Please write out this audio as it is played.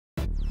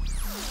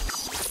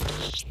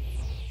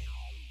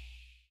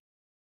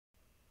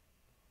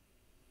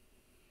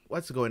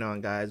What's going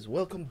on, guys?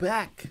 Welcome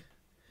back.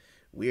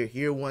 We are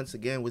here once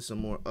again with some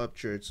more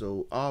Upchurch.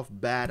 So off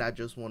bat, I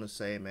just want to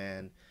say,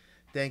 man,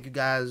 thank you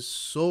guys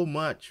so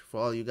much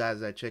for all you guys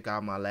that check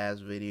out my last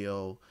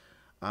video,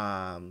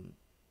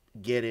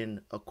 getting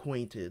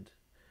acquainted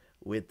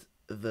with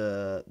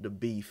the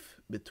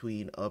beef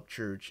between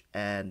Upchurch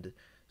and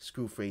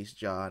Screwface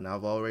John.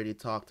 I've already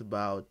talked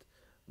about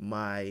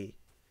my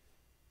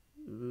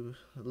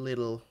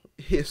little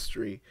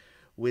history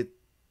with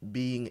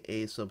being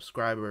a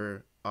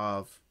subscriber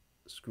of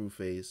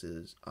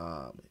Screwface's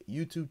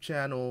YouTube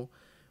channel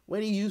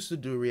when he used to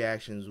do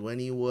reactions, when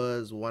he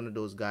was one of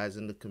those guys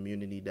in the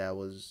community that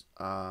was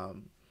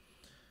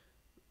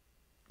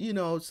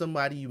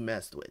somebody you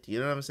messed with, you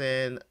know what I'm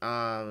saying?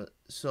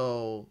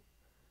 So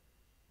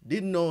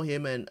didn't know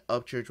him and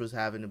Upchurch was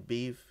having a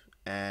beef,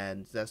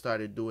 and I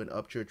started doing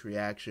Upchurch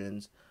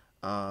reactions.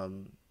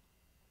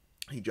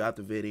 He dropped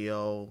a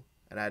video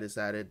and I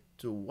decided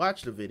to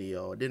watch the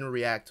video. I didn't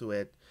react to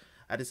it.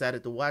 I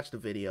decided to watch the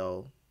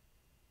video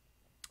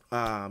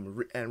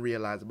and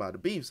realize about the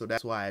beef. So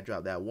that's why I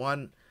dropped that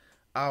 1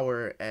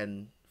 hour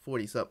and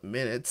 40 something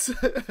minutes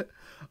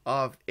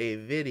of a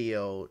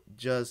video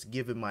just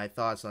giving my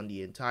thoughts on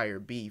the entire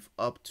beef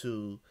up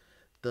to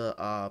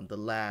the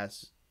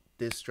last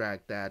diss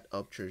track that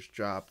Upchurch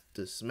dropped,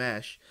 to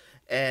Smash,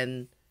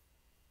 and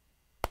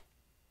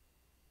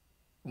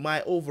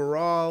my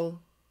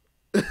overall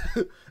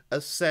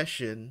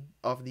accession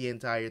of the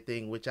entire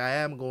thing, which I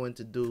am going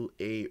to do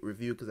a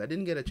review because I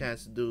didn't get a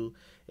chance to do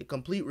a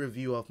complete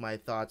review of my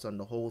thoughts on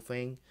the whole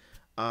thing,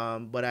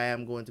 but I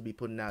am going to be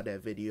putting out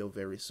that video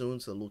very soon,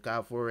 so look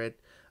out for it.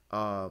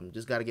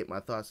 Just got to get my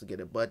thoughts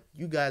together. But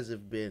you guys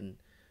have been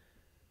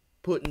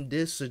putting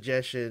this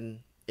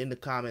suggestion in the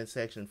comment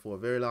section for a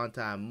very long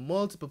time.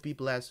 Multiple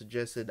people have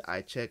suggested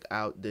I check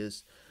out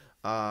this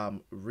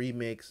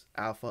remix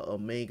Alpha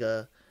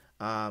Omega.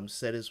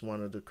 Said it's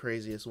one of the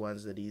craziest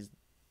ones that he's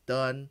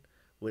done,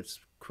 with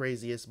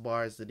craziest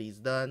bars that he's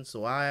done.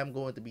 So I am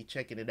going to be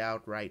checking it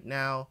out right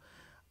now.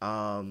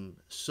 And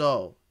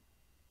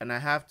I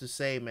have to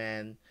say,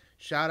 man,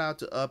 shout out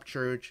to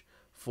Upchurch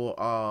for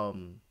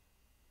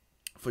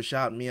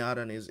shouting me out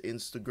on his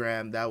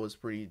Instagram. That was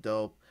pretty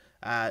dope.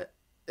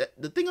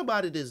 The thing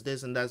about it is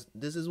this, and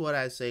this is what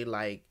I say,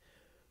 like,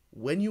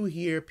 when you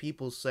hear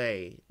people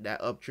say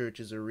that Upchurch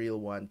is a real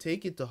one,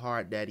 take it to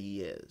heart that he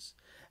is.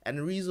 And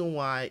the reason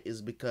why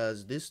is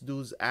because this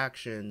dude's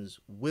actions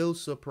will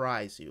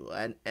surprise you,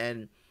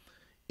 and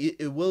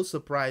it will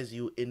surprise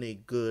you in a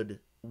good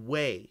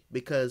way,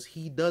 because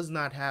he does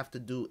not have to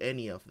do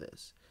any of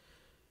this,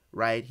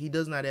 right? He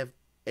does not have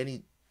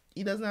any.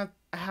 He does not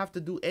have to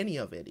do any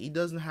of it. He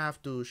doesn't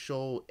have to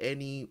show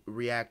any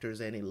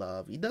reactors any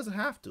love. He doesn't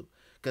have to,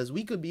 because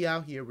we could be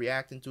out here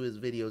reacting to his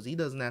videos. He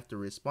doesn't have to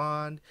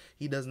respond.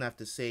 He doesn't have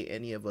to say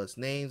any of us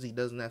names. He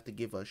doesn't have to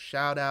give us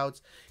shout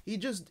outs. He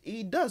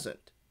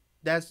doesn't.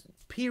 That's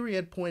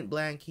period, point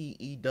blank.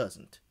 He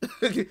doesn't.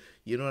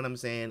 You know what I'm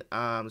saying?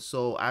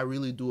 So I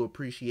really do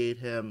appreciate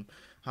him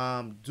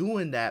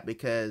doing that,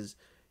 because,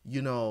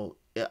 you know,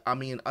 I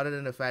mean, other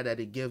than the fact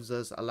that it gives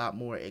us a lot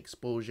more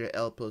exposure,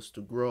 help us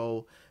to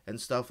grow and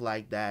stuff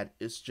like that,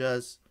 it's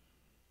just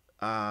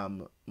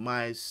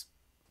my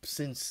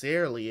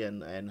sincerely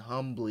and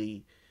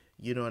humbly,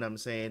 you know what I'm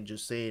saying,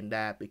 just saying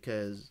that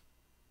because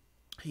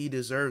he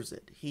deserves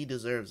it. He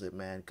deserves it,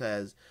 man.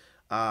 Because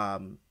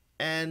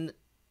and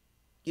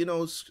you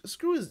know,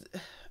 Screw is,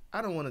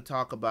 I don't want to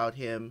talk about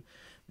him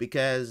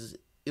because,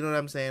 you know what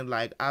I'm saying,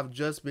 like, I've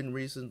just been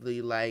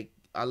recently, like,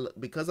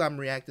 because I'm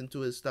reacting to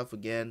his stuff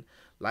again,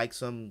 like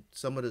some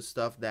of the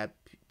stuff that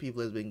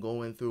people has been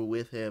going through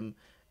with him,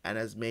 and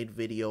has made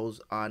videos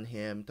on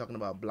him talking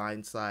about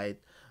Blindside.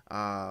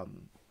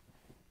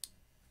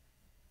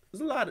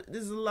 There's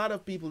a lot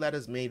of people that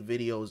has made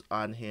videos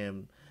on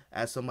him,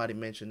 as somebody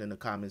mentioned in the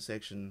comment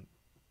section,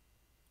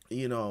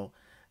 you know,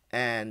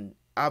 and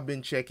I've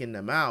been checking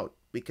them out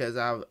because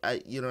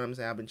you know what I'm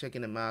saying, I've been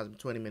checking them out,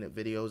 20-minute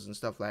videos and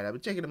stuff like that. I've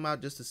been checking them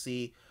out just to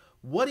see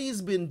what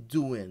he's been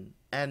doing.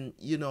 And,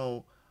 you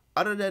know,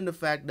 other than the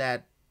fact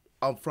that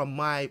from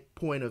my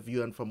point of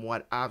view and from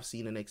what I've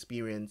seen and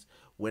experienced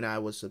when I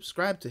was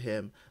subscribed to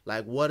him,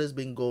 like, what has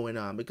been going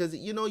on, because,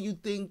 you know, you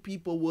think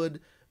people would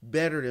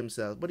better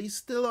themselves, but he's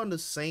still on the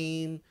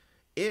same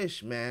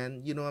ish,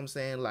 man. You know what I'm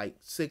saying? Like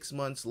 6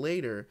 months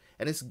later,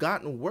 and it's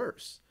gotten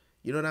worse.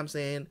 You know what I'm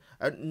saying?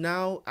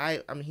 Now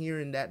I'm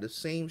hearing that the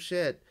same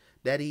shit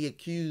that he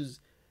accused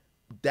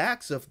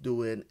Dax of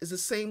doing is the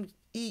same.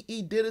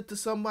 He did it to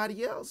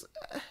somebody else.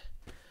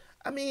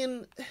 I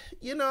mean,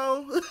 you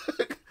know.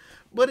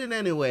 But in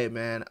any way,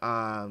 man,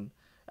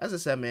 as I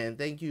said, man,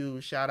 thank you.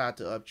 Shout out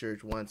to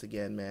Upchurch once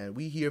again, man.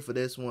 We here for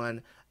this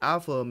one,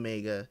 Alpha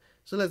Omega.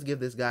 So let's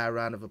give this guy a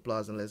round of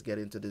applause and let's get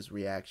into this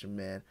reaction,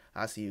 man.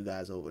 I'll see you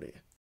guys over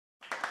there.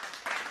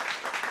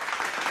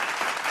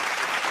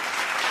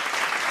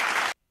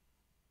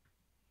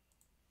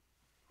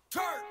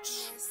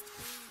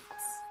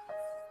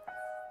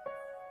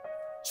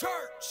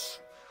 Church.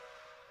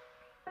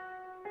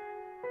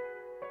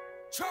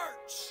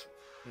 Church.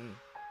 Mm.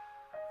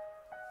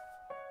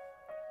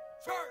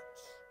 Church.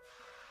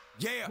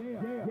 Yeah. I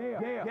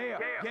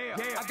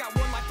got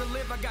one life to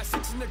live, I got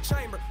 6 in the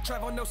chamber.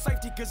 Travel no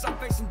safety cause I'm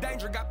facing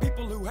danger. Got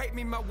people who hate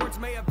me, my words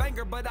may have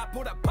anger, but I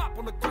put a pop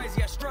on the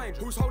crazy ass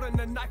stranger who's holding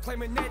a knife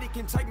claiming that he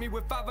can take me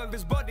with 5 of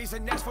his buddies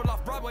and Nashville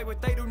off Broadway.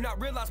 But they do not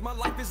realize my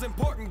life is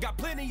important. Got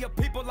plenty of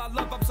people I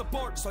love, I'm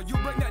supporting. So you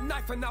bring that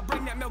knife and I'll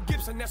bring that Mel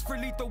Gibson. That's free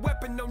lethal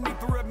weapon, no need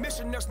for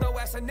admission. There's no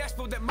ass in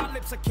Nashville that my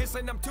lips are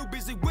kissing. I'm too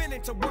busy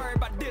winning to worry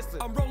about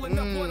distance. I'm rolling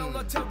up one on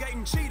the tailgate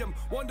and cheat 'em,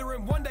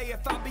 wondering one day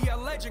if I'll be a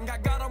legend.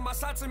 Got God on my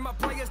sides and my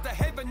prayers to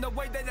heaven. The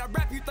way that I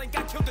rap, you think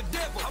I killed the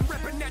devil. I'm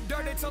ripping that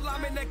dirt until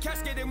I'm in that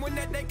casket, and when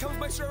that day comes,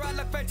 make sure I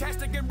look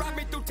fantastic and ride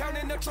me through town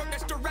in a truck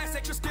that's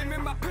Jurassic. Just give me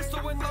my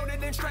pistol and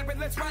loaded and strap it.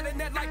 Let's ride in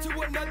that light to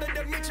another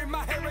dimension.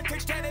 My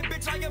heritage tatted,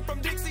 bitch, I am from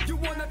Dixie. You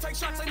wanna take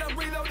shots and I'm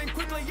reloading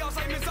quickly. Y'all's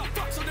aim is up,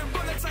 fuck, so them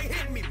bullets ain't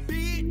hit me,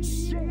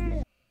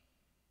 bitch.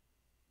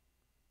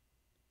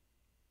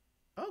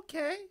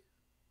 Okay.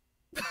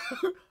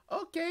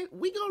 Okay,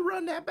 we gonna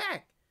run that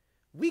back.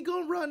 We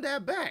gonna run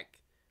that back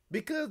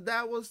because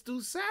that was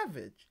too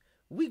savage.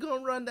 We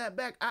gonna run that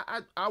back.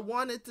 I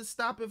wanted to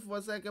stop it for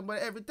a second, but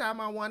every time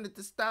I wanted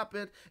to stop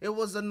it, it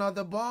was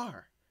another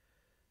bar.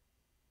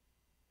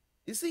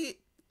 You see,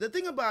 the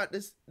thing about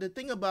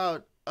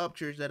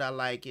Upchurch that I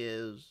like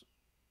is,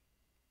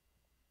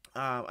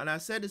 and I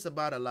said this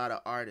about a lot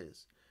of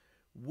artists,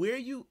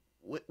 when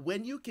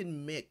you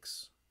can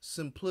mix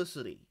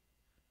simplicity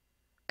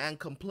and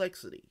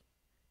complexity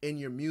in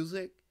your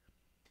music,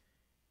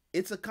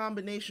 it's a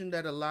combination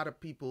that a lot of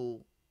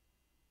people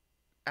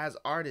as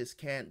artists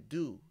can't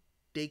do.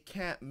 They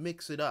can't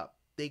mix it up.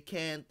 They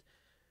can't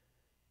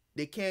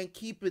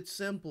keep it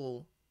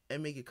simple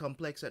and make it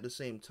complex at the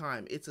same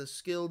time. It's a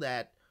skill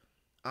that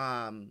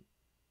that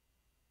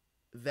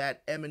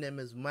Eminem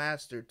has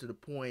mastered to the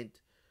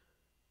point,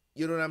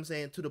 you know what I'm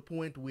saying, to the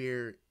point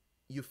where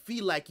you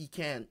feel like he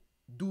can't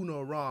do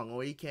no wrong,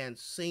 or he can't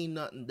say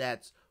nothing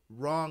that's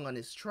wrong on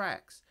his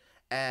tracks.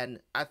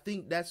 And I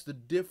think that's the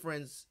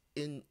difference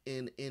in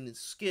his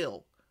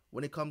skill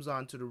when it comes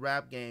on to the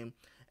rap game.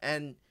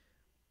 And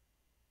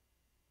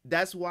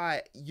that's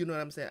why, you know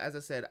what I'm saying, as I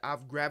said,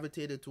 I've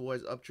gravitated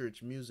towards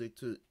Upchurch music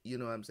to, you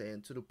know what I'm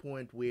saying, to the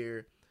point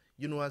where,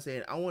 you know what I'm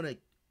saying, I want to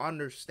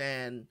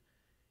understand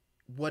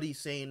what he's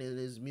saying in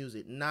his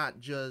music, not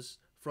just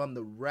from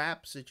the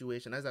rap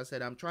situation. As I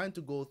said, I'm trying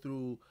to go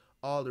through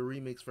all the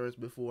remix first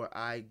before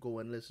I go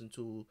and listen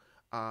to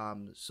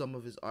some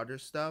of his other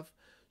stuff.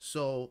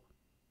 So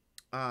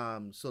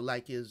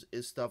like his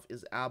stuff,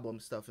 his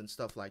album stuff and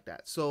stuff like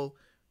that. So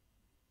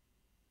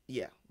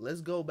yeah,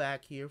 let's go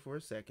back here for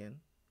a second,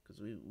 because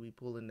we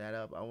pulling that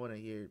up. I want to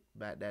hear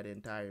back that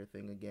entire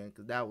thing again,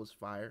 because that was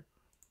fire.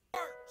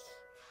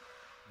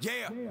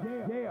 Yeah.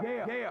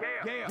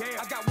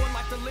 I got one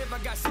life to live, I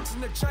got 6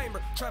 in the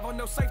chamber. Travel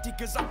no safety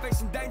cause I'm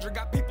facing danger.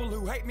 Got people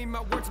who hate me,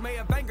 my words may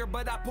have anger,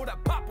 but I put a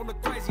pop on the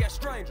crazy ass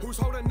stranger who's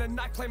holding a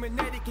knife claiming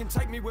that he can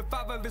take me with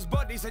 5 of his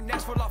buddies and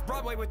Nashville off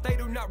Broadway. But they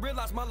do not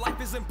realize my life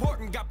is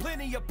important. Got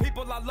plenty of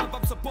people I love,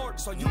 I'm supporting.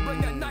 So you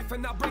bring that knife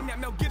and I'll bring that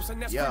Mel Gibson.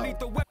 That's beneath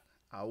the weapon.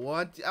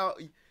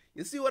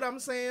 You see what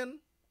I'm saying?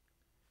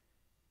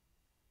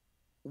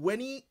 When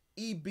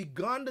he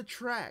begun the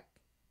track,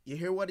 you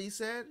hear what he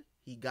said?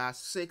 He got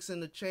 6 in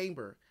the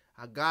chamber.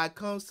 A guy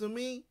comes to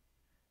me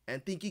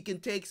and think he can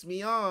take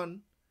me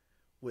on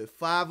with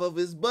 5 of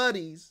his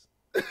buddies.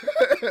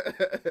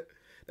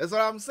 That's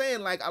what I'm saying.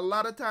 Like, a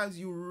lot of times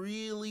you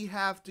really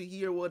have to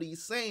hear what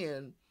he's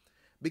saying,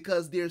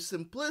 because there's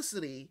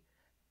simplicity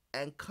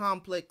and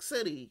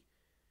complexity,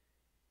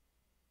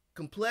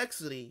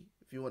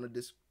 if you want to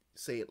just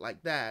say it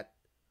like that,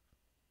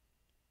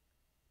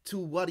 to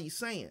what he's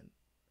saying.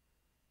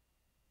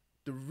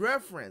 The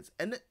reference,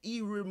 and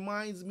he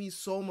reminds me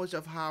so much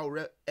of how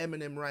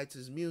Eminem writes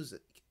his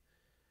music.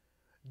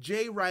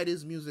 Jay writes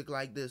his music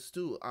like this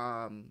too.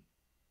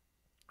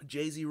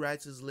 Jay-Z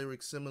writes his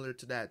lyrics similar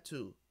to that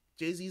too.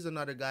 Jay-Z's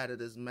another guy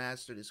that has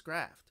mastered his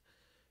craft.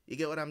 You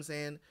get what I'm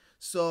saying?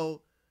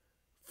 So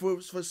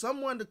for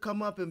someone to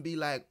come up and be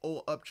like,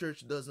 oh,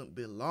 Upchurch doesn't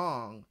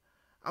belong,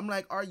 I'm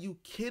like, are you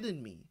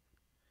kidding me?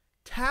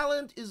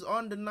 Talent is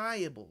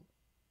undeniable.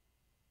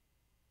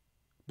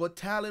 But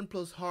talent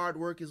plus hard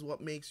work is what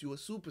makes you a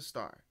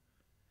superstar.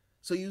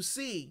 So you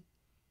see,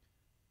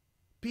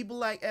 people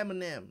like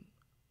Eminem,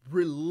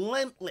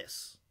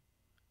 relentless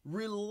in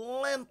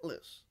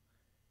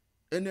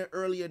their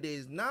earlier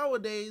days.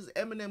 Nowadays,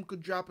 Eminem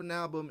could drop an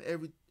album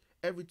every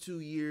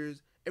 2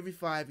 years, every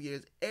 5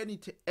 years,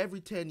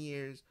 every 10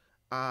 years.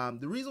 The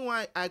reason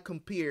why I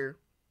compare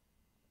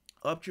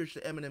Upchurch to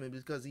Eminem is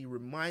because he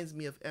reminds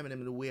me of Eminem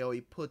in the way how he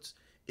puts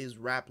his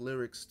rap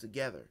lyrics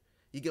together.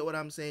 You get what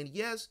I'm saying?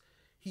 Yes,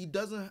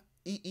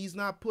 he's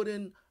not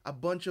putting a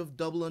bunch of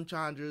double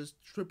entendres,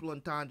 triple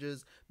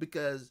entendres,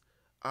 because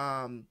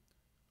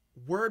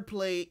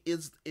wordplay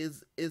is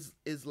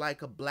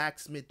like a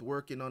blacksmith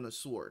working on a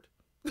sword.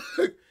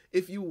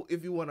 if you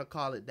want to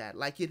call it that.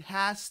 Like, it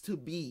has to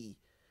be,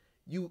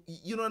 you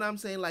know what I'm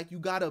saying? Like, you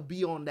gotta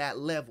be on that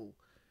level.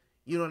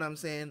 You know what I'm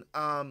saying?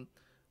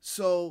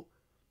 So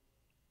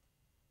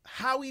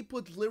how he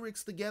put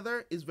lyrics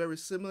together is very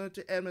similar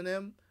to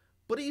Eminem,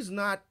 but he's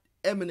not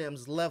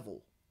Eminem's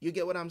level. You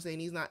get what I'm saying?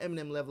 He's not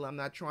Eminem level. I'm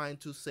not trying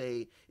to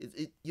say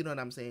you know what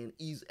I'm saying?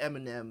 He's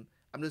Eminem.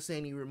 I'm just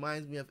saying he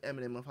reminds me of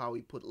Eminem of how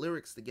he put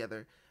lyrics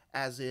together,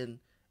 as you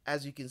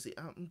can see,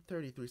 I'm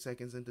 33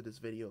 seconds into this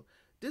video.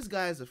 This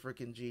guy is a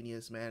freaking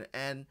genius, man.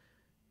 And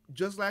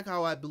just like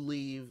how I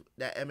believe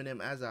that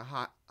Eminem has a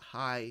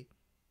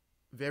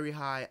very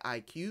high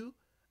IQ,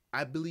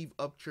 I believe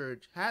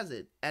Upchurch has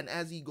it. And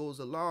as he goes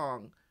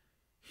along,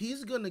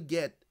 he's going to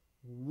get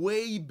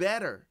way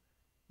better.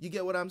 You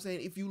get what I'm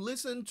saying? If you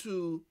listen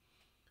to,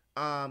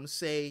 I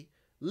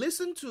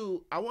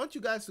want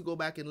you guys to go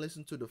back and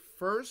listen to the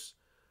first,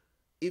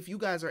 if you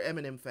guys are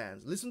Eminem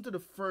fans, listen to the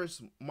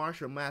first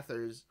Marshall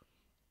Mathers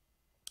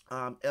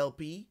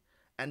LP,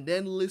 and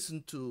then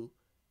listen to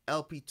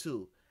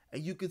LP2.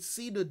 And you could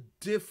see the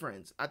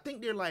difference. I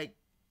think they're like,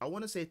 I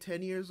want to say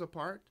 10 years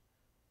apart.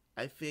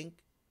 I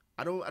think.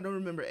 I don't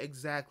remember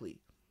exactly.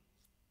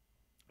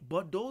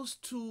 But those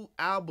two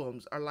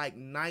albums are like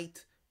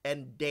night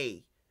and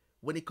day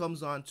when it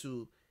comes on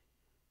to,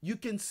 you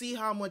can see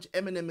how much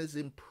Eminem has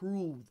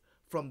improved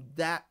from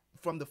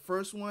the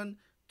first one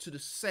to the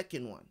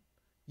second one.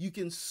 You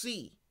can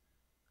see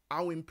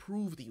how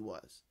improved he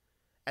was.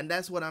 And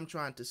that's what I'm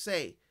trying to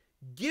say.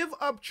 Give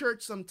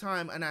Upchurch some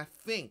time, and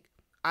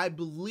I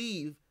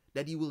believe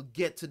that he will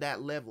get to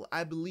that level.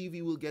 I believe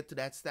he will get to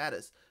that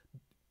status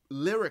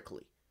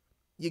lyrically.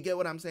 You get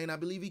what I'm saying? I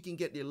believe he can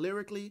get there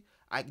lyrically.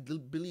 I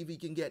believe he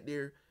can get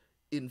there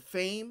in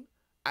fame.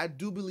 I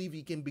do believe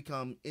he can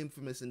become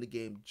infamous in the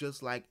game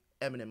just like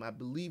Eminem. I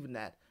believe in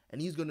that.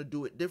 And he's going to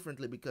do it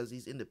differently because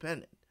he's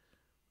independent.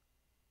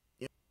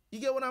 You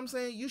get what I'm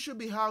saying? You should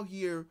be out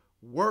here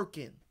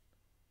working,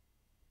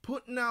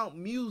 putting out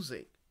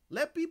music.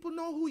 Let people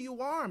know who you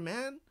are,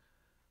 man.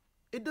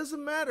 It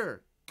doesn't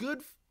matter.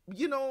 Good,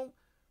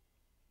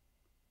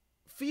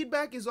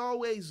 feedback is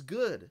always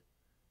good.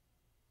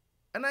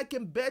 And I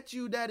can bet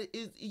you that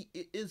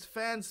his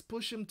fans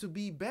push him to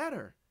be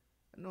better.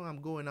 I know I'm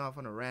going off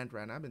on a rant.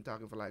 I've been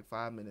talking for like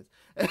 5 minutes.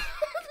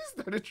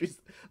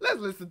 Let's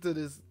listen to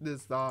this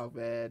song,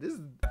 man. This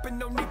is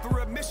No need for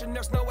admission,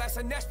 there's no ass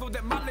in Nashville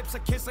that my lips are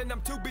kissing.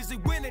 I'm too busy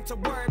winning to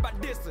worry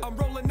about this. I'm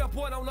rolling up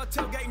one on a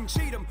tailgate and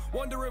cheat 'em.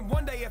 Wondering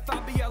one day if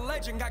I'll be a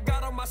legend. Got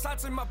God on my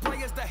sides and my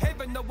prayers to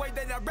heaven. The way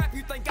that I rap,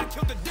 you think I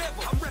killed the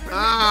devil. I'm ripping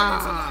that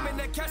until I'm in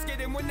that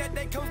casket. And when that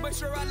day comes, make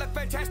sure I look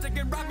fantastic.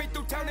 And ride me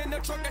through town in a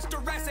truck that's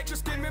Jurassic.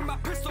 Just give me my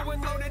pistol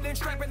and loaded and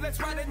strapping. Let's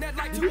ride in that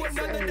light to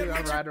another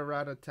dimension. I ride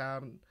around a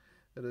town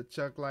in a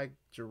truck like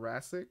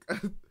Jurassic.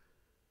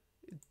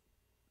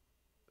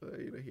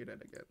 You don't hear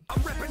that again.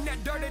 I'm ripping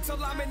that dirt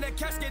until I'm in that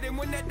casket. And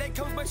when that day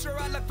comes, make sure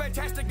I look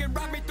fantastic. And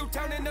ride me through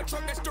town in a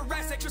truck that's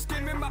Jurassic. Just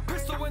give me my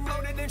pistol and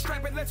loaded and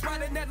strapping. Let's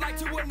ride in that light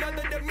to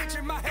another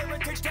dimension. My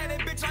heritage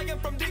tatted, bitch, I am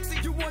from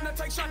Dixie. You wanna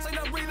take shots and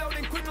I'm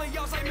reloading quickly.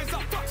 Y'all's aim is a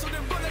fuck, so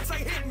them bullets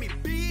ain't hit me,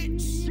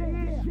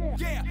 bitch.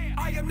 Yeah,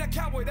 I am the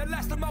cowboy, the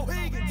last of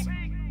Mohicans.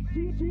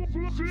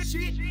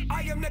 Shit,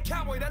 I am the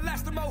cowboy, the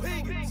last of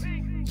Mohicans.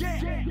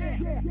 Yeah,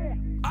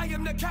 I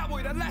am the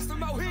cowboy, the last of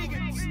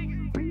Mohicans.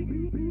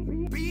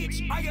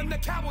 Bitch, I am the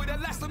cowboy, the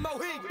last of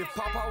Mohicans. If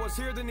Papa was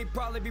here, then he'd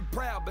probably be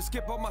proud. But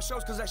skip all my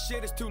shows cause that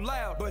shit is too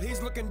loud. But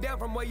he's looking down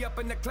from way up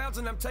in the clouds.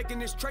 And I'm taking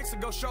his traits to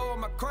go show all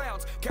my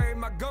crowds. Carry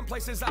my gun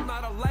places I'm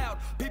not allowed.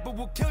 People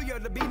will kill you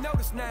to be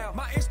noticed now.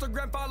 My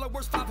Instagram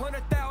followers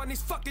 500,000.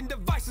 These fucking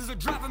devices are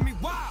driving me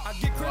wild. I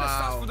get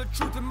criticized for the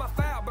truth in my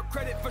foul, but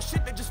credit for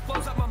shit that just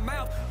flows out my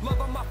mouth.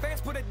 Love on my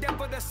fans, put it down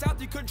for the South.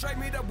 You couldn't trade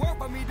me the world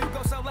for me to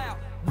go sell out.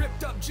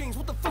 Ripped up jeans,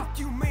 what the fuck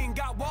you mean?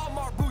 Got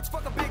Walmart boots,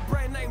 fuck a big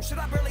brand name. Shit,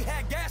 I barely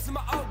had gas in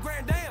my old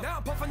grand damn. Now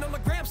I'm puffing on the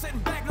gram, sitting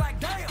back like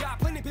damn. Got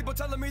plenty of people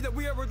telling me that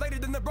we are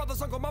related. And the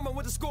brothers, uncle, mama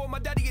went to school with my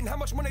daddy. And how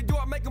much money do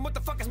I make and what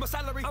the fuck is my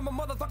salary? I'm a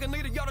motherfucking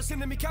leader, y'all just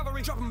sending me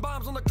cavalry. Dropping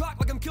bombs on the clock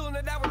like I'm killing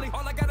it hourly.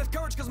 All I got is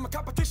courage cause my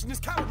competition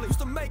is cowardly. Used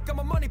to make all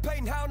my money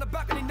paying high on the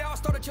balcony. Now I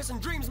started chasing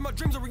dreams, my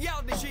dreams are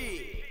reality.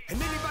 Shit.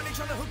 And anybody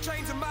trying to hook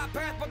chains in my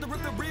path, but to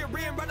rip the rear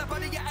end right up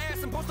out of your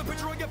ass and post a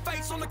picture of your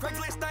face on the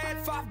Craigslist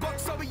ad. $5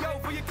 OBO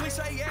for your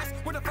cliche ass.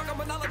 Where the fuck are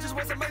my knowledges?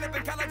 Wasn't made up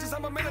in colleges.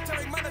 I'm a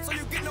military minded, so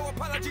you get no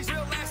apologies.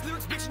 Real ass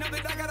lyrics, bitch. You know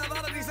that I got a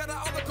lot of these that are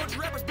all the country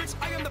rappers, bitch.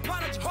 I am the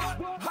prodigy.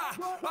 Ha!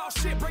 Oh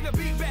shit, bring the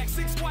beat back.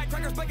 6 white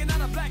crackers banging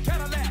on a black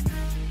Cadillac.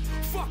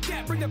 Fuck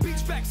that, bring the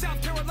beach back.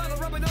 South Carolina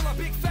rubbing on a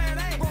big fat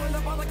ass. Rolling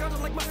up all the guns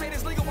like my state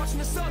is legal. Watching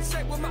the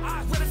sunset with my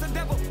eyes red as a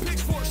devil.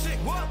 Pitchfork shit,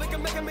 what? They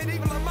can make a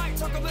medieval. I might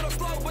talk a little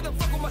slow, but the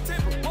fuck with my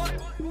temper. What?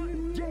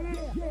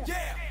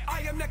 Yeah,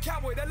 I am the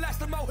cowboy, the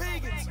last of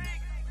Mohicans.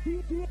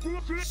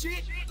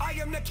 Shit, I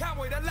am the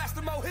cowboy, the last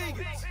of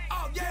Mohicans.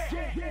 Oh yeah,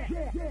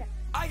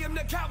 I am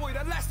the cowboy,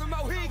 the last of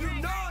Mohicans.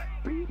 You know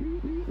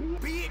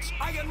it, bitch.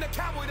 I am the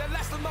cowboy, the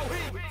last of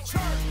Mohicans.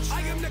 Church,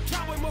 I am the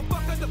cowboy,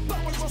 motherfucker. The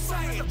fuck is you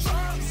saying?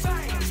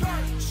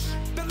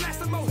 Church, the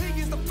last of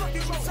Mohicans. The fuck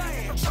is you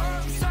saying?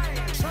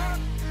 Church,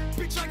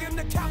 bitch. I am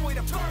the cowboy.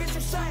 The fuck is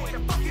you saying? The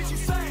fuck is you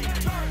saying?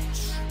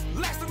 Church,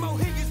 last of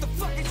Mohicans. The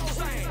fuck is you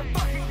saying? The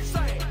fuck is you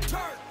saying? Church.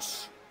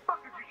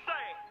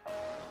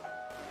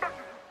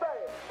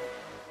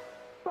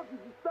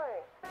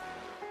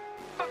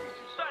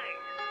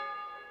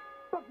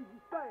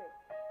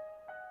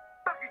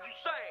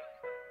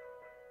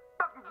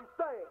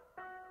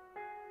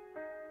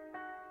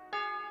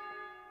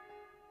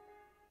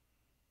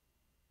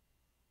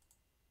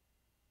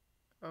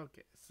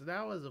 Okay, so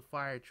that was a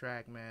fire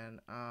track, man.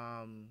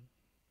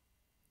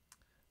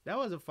 That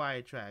was a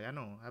fire track. I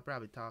know I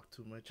probably talked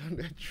too much on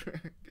that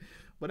track,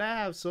 but I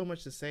have so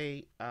much to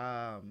say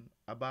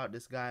about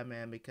this guy,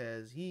 man,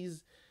 because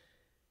he's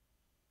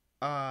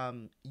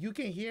you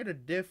can hear the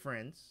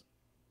difference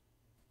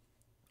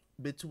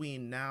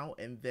between now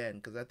and then,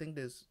 because I think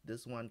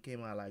this one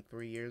came out like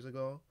 3 years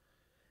ago,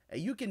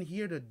 and you can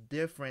hear the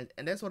difference,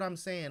 and that's what I'm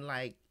saying.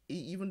 Like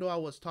even though I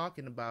was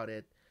talking about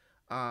it,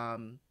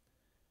 um,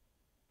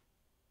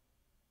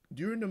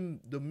 during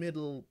the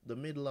middle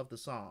of the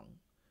song,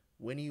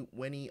 when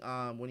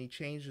he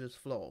changed his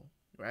flow,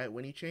 right?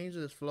 When he changed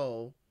his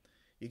flow,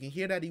 you can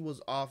hear that he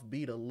was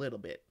offbeat a little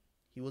bit.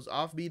 He was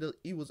offbeat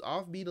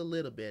a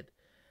little bit.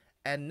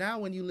 And now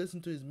when you listen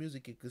to his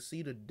music, you can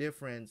see the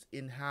difference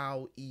in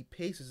how he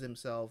paces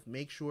himself,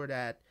 make sure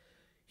that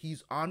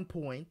he's on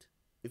point.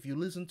 If you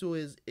listen to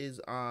his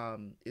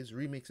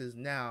remixes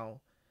now,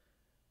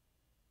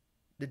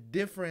 the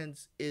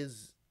difference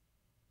is,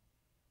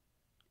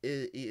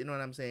 you know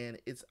what I'm saying?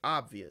 It's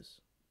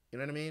obvious. You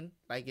know what I mean?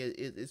 Like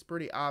it's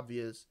pretty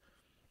obvious.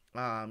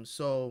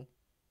 So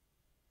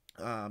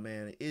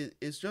man,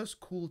 it's just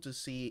cool to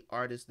see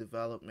artists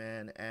develop,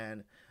 man,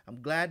 and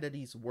I'm glad that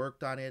he's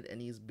worked on it,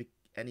 and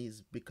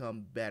he's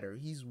become better.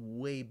 He's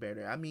way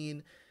better. I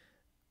mean,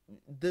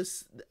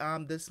 this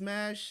the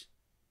smash,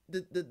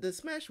 the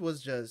smash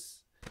was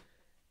just,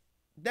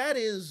 that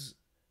is,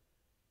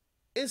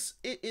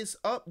 it is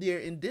up there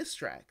in diss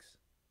tracks.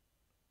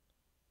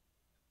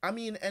 I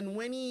mean, and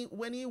when he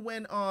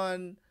went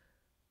on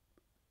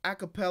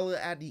acapella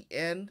at the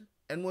end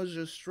and was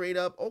just straight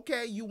up,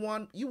 okay, you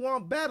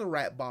want battle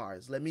rap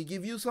bars, let me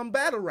give you some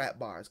battle rap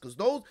bars, because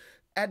those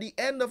at the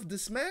end of the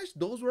smash,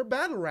 those were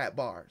battle rap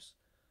bars.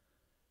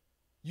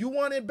 You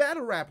wanted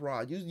battle rap,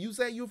 Rod. You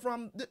say you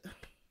from the...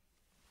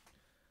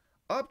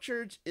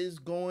 Upchurch is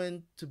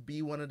going to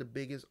be one of the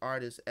biggest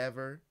artists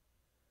ever,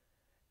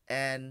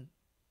 and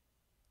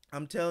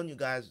I'm telling you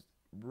guys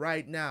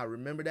right now,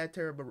 remember that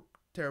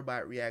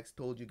Terabyt Reacts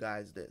told you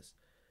guys this,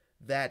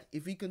 that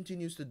if he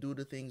continues to do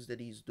the things that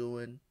he's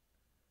doing,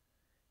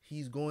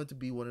 he's going to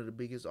be one of the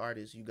biggest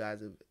artists you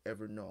guys have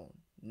ever known.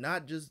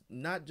 Not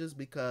just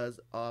because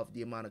of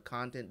the amount of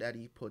content that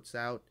he puts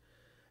out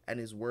and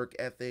his work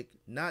ethic,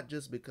 not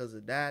just because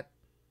of that,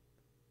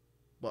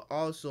 but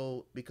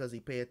also because he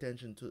pay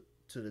attention to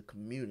the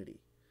community.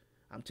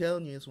 I'm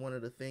telling you, it's one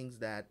of the things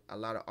that a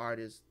lot of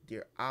artists,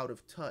 they're out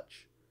of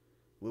touch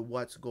with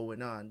what's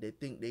going on. They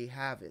think they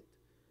have it.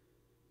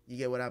 You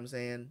get what I'm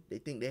saying? They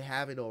think they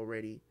have it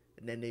already,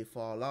 and then they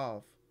fall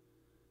off.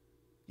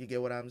 You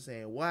get what I'm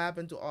saying? What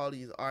happened to all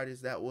these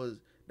artists that was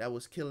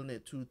killing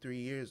it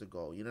 2-3 years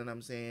ago? You know what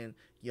I'm saying?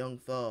 Young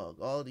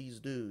Thug, all these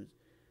dudes.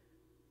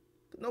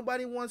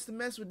 Nobody wants to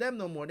mess with them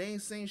no more. They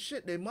ain't saying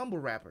shit. They mumble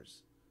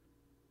rappers.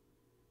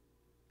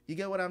 You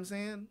get what I'm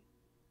saying?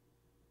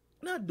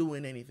 Not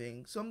doing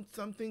anything. Some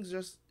things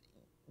just,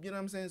 you know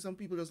what I'm saying? Some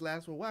people just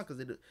last for a while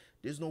because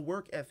there's no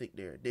work ethic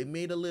there. They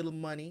made a little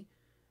money,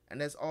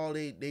 and that's all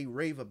they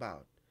rave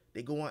about.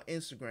 They go on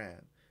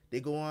Instagram. They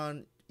go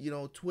on,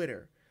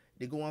 Twitter.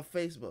 They go on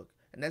Facebook.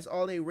 And that's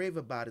all they rave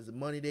about is the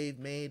money they've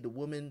made, the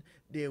woman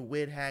they're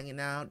with hanging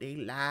out, they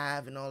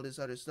live and all this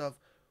other stuff.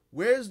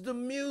 Where's the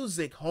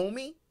music,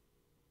 homie?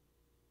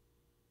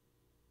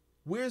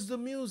 Where's the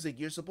music?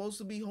 You're supposed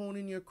to be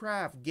honing your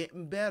craft,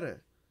 getting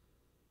better.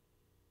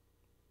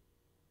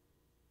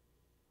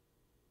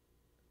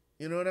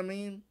 You know what I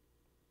mean?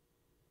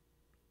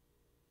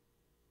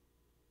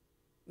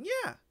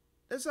 Yeah,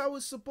 that's how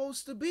it's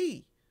supposed to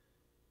be.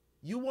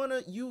 You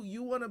wanna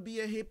be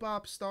a hip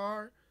hop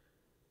star?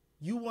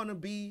 You wanna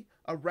be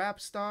a rap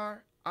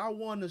star? I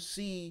wanna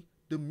see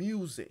the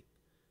music.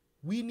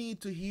 We need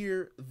to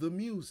hear the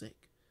music.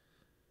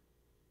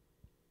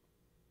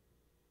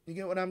 You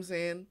get what I'm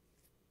saying?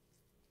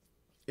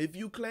 If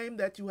you claim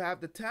that you have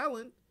the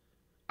talent,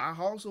 I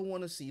also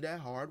want to see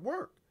that hard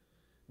work.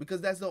 Because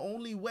that's the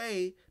only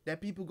way that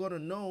people gonna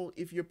know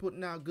if you're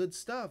putting out good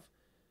stuff.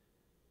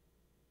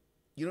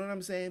 You know what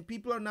I'm saying?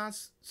 People are not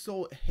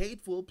so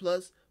hateful.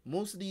 Plus,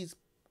 most of these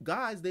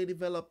guys, they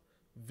develop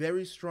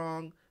very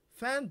strong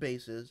fan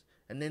bases,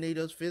 and then they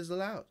just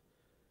fizzle out.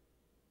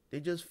 They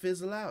just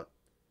fizzle out.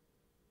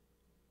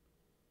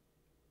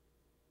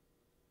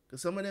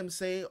 Because some of them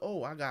say,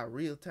 oh, I got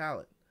real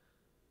talent.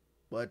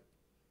 But,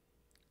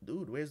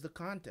 dude, where's the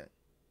content?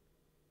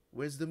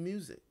 Where's the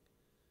music?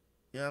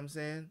 You know what I'm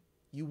saying?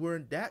 You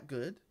weren't that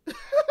good.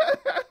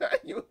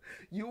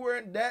 you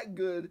weren't that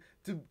good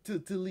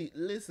to lead.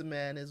 Listen,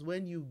 man, is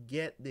when you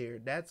get there,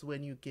 that's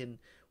when you get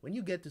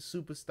to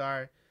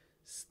superstar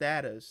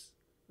status,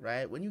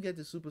 right? When you get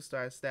to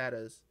superstar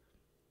status,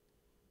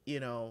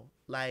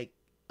 like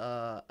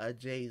a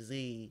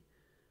Jay-Z,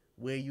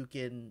 where you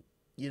can,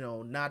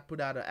 not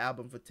put out an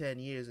album for 10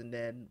 years and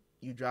then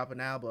you drop an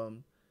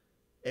album,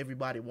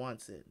 everybody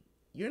wants it.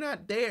 You're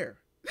not there.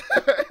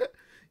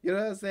 You know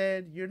what I'm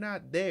saying? You're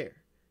not there.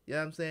 You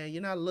know what I'm saying?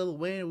 You're not Lil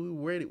Wayne. We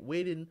were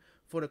waiting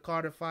for the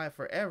Carter 5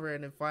 forever,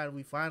 and then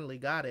we finally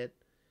got it,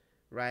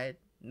 right?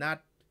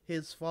 Not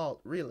his fault,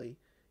 really.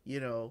 You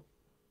know,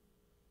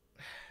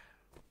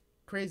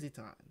 crazy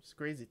times,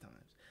 crazy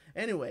times.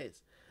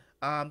 Anyways,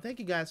 thank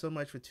you guys so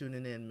much for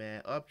tuning in,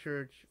 man.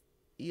 Upchurch,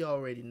 he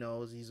already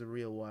knows he's a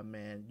real one,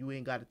 man. You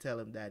ain't got to tell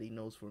him that. He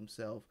knows for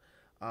himself.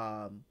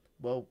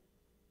 Well,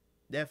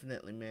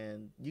 definitely,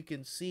 man. You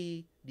can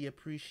see the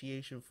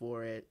appreciation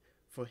for it,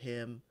 for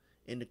him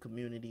in the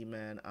community,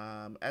 man.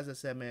 As I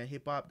said, man,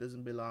 hip hop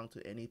doesn't belong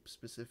to any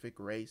specific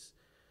race.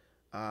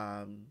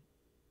 Um,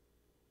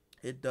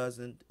 it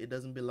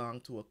doesn't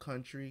belong to a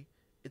country.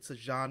 It's a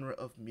genre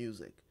of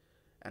music,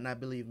 and I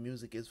believe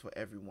music is for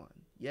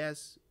everyone.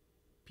 Yes,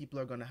 people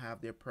are gonna have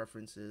their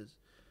preferences.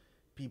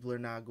 People are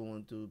not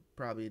going to,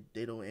 probably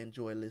they don't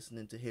enjoy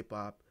listening to hip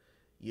hop,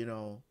 you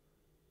know,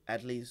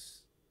 at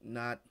least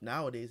not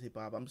nowadays hip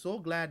hop. I'm so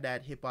glad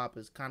that hip hop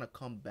has kind of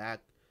come back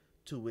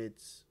to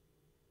its,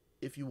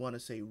 if you want to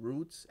say,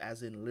 roots,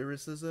 as in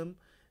lyricism,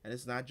 and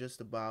it's not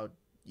just about,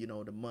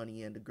 the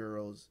money and the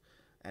girls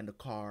and the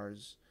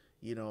cars.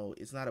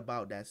 It's not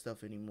about that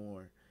stuff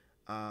anymore.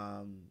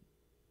 um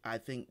I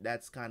think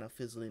that's kind of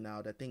fizzling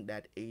out. I think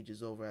that age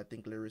is over. I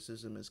think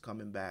lyricism is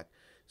coming back.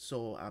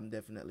 So I'm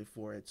definitely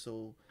for it.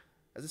 So,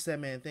 as I said,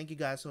 man, thank you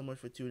guys so much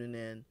for tuning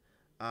in.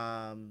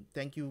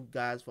 Thank you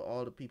guys for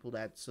all the people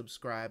that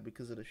subscribe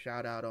because of the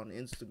shout out on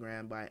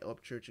Instagram by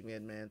Upchurch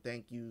again, man.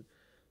 Thank you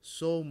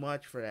so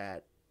much for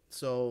that.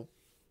 So,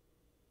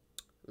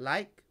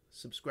 like,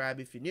 subscribe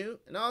if you're new,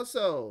 and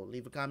also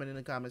leave a comment in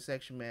the comment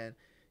section, man.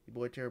 Your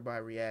boy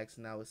Terabyt reacts,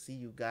 and I will see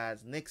you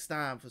guys next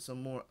time for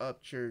some more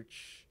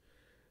Upchurch.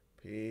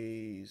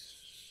 Peace.